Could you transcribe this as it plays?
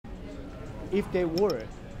if they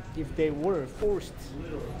were forced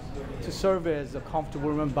to serve as a comfortable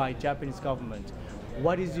woman by Japanese government,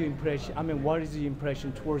 what is your impression? I mean, what is your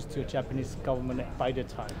impression towards the Japanese government by the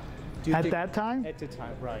time? At that time? At the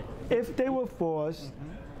time, right. If they were forced,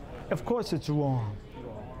 of course it's wrong.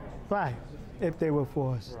 Right, if they were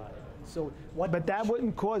forced. Right. So what? But that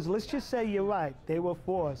wouldn't cause, let's just say you're right, they were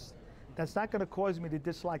forced. That's not going to cause me to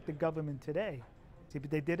dislike the government today. See, but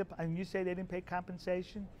they did, and you say they didn't pay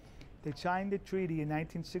compensation? They signed the treaty in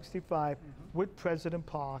 1965 with President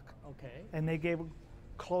Park. Okay. And they gave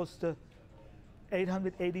close to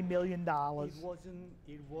 $880 million.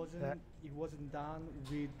 It wasn't done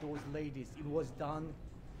with those ladies. It was done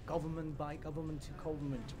government by government to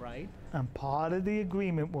government, right? And part of the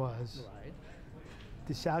agreement was right.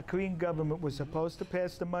 The South Korean government was supposed to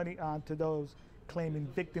pass the money on to those claiming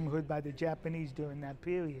victimhood by the Japanese during that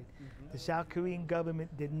period. The South Korean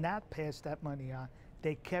government did not pass that money on.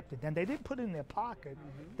 They kept it. And they didn't put it in their pocket.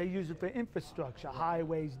 They used it for infrastructure,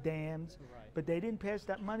 highways, dams, but they didn't pass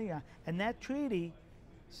that money on. And that treaty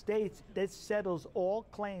states that settles all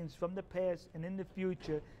claims from the past and in the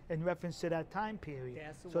future in reference to that time period.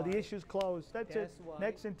 So the issue's closed. That's it.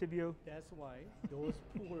 Next interview. That's why those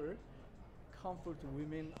poor comfort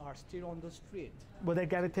women are still on the street. Well, they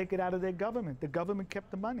got to take it out of their government. The government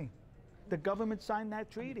kept the money. The government signed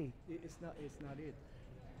that treaty. It's not it.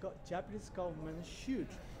 Japanese government should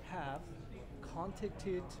have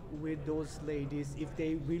contacted with those ladies if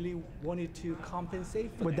they really wanted to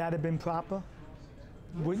compensate for Would that have been proper?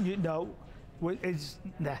 Yes. Wouldn't you know?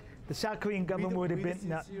 The South Korean government would have been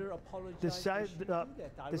the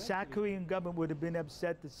South Korean government would have been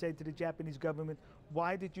upset to say to the Japanese government,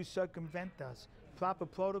 "Why did you circumvent us?" Proper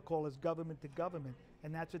protocol is government to government,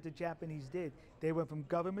 and that's what the Japanese did. They went from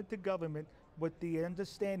government to government with the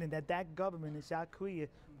understanding that that government in South Korea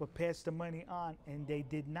would pass the money on, and they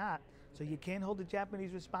did not. So you can't hold the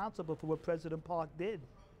Japanese responsible for what President Park did.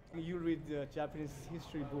 You read the Japanese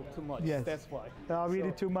history book too much. Yes. That's why. I read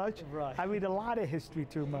it too much? Right. I read a lot of history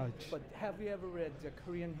too much. But have you ever read the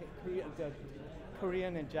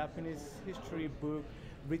Korean and Japanese history book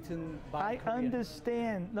written by I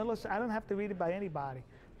understand. No, listen, I don't have to read it by anybody.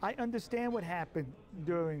 I understand what happened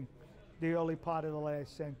during the early part of the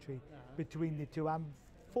last century between the two. I'm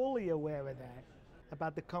fully aware of that,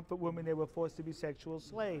 about the comfort women they were forced to be sexual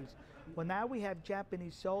slaves. Well, now we have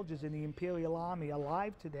Japanese soldiers in the Imperial Army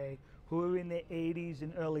alive today who are in their 80s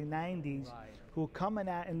and early 90s, who are coming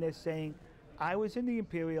out and they're saying, I was in the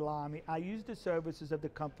Imperial Army, I used the services of the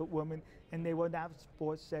comfort woman, and they were not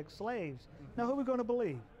forced sex slaves. Now, who are we going to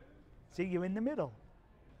believe? See, you're in the middle,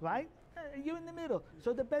 right? You're in the middle.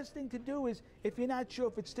 So the best thing to do is, if you're not sure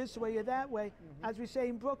if it's this way or that way, as we say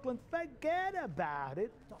in Brooklyn, forget about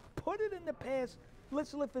it. Put it in the past.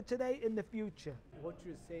 Let's live for today and the future. What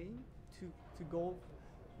you're saying, to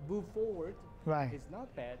move forward, is not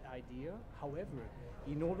a bad idea. However,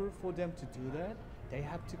 in order for them to do that, they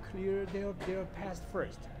have to clear their past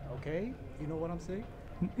first, okay? You know what I'm saying?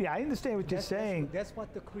 Yeah, I understand what you're saying. That's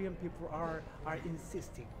what the Korean people are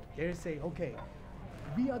insisting. They're saying, okay,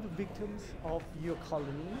 we are the victims of your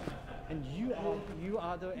colony, and you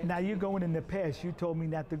are the... Now you're going in the past. You told me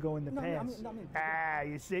not to go in the past.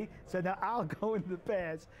 You see? So now I'll go in the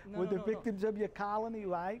past. We're the victims of your colony,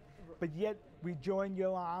 right? But yet we joined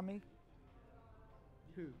your army.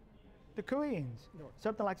 Who? The Koreans. No.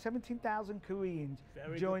 Something like 17,000 Koreans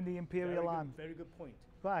joined the Imperial Army. Very good point.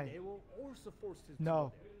 Right. They were also forced to...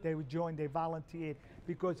 No, they would join. They volunteered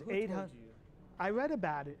because 800... I read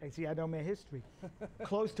about it. See, I know my history.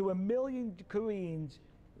 Close to 1 million Koreans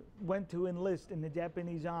went to enlist in the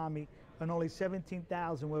Japanese army, and only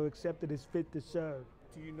 17,000 were accepted as fit to serve.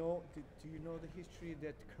 Do you know the history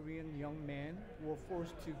that Korean young men were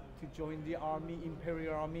forced to join the army,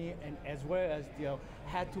 Imperial Army, and as well as they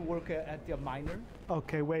had to work at the miner?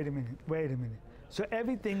 Okay, wait a minute. So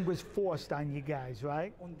everything was forced on you guys,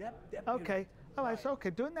 right? On that okay. Period. All right, so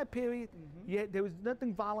okay, during that period, yeah, there was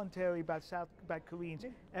nothing voluntary about Koreans.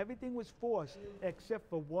 Everything was forced, except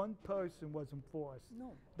for one person wasn't forced.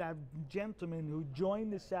 No. That gentleman who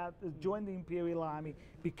joined joined the Imperial Army,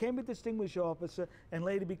 became a distinguished officer, and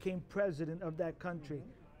later became president of that country.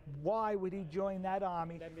 Why would he join that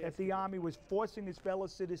army if the army was forcing his fellow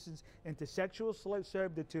citizens into sexual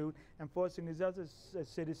servitude and forcing his other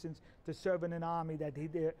citizens to serve in an army that he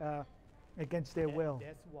against their will?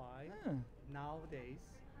 That's why nowadays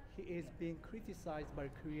he is being criticized by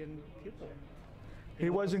Korean people. He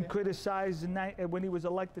wasn't criticized when he was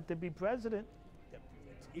elected to be president.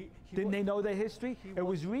 Didn't they know the history? It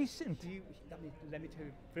was recent. Let me tell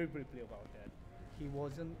you very briefly about that. he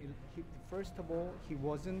wasn't. First of all,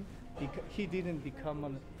 he didn't become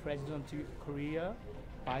a president of Korea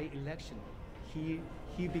by election.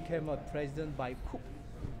 He became a president by coup.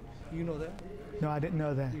 You know that? No, I didn't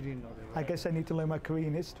know that. You didn't know that, right? I guess I need to learn my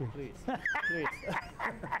Korean history. Please, please.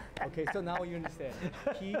 Okay, so now you understand.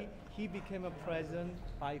 He became a president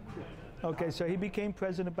by coup. Okay, so he became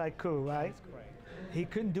president by coup, right? That's correct. He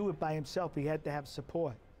couldn't do it by himself. He had to have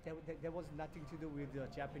support. That was nothing to do with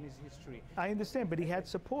Japanese history. I understand, but he had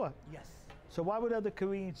support. Yes. So why would other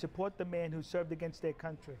Koreans support the man who served against their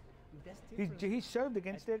country? That's different. He served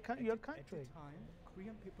against your country. At the time,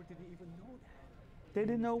 Korean people didn't even know that. They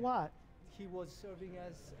didn't know what? He was serving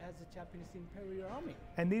as a Japanese Imperial Army.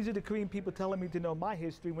 And these are the Korean people telling me to know my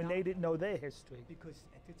history when they didn't know their history. Because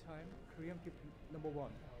at the time, Korean people, number one,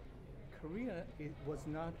 Korea was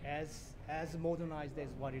not as modernized as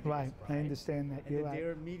what it is. Right, I understand that. And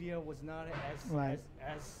their media was not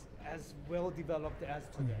as well developed as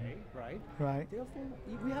today, right? Right. Therefore,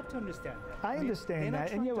 we have to understand that. I understand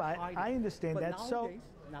that, and you're right. I understand that.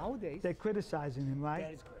 Nowadays, so they're criticizing him, right?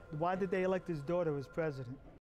 That is correct. Why did they elect his daughter as president?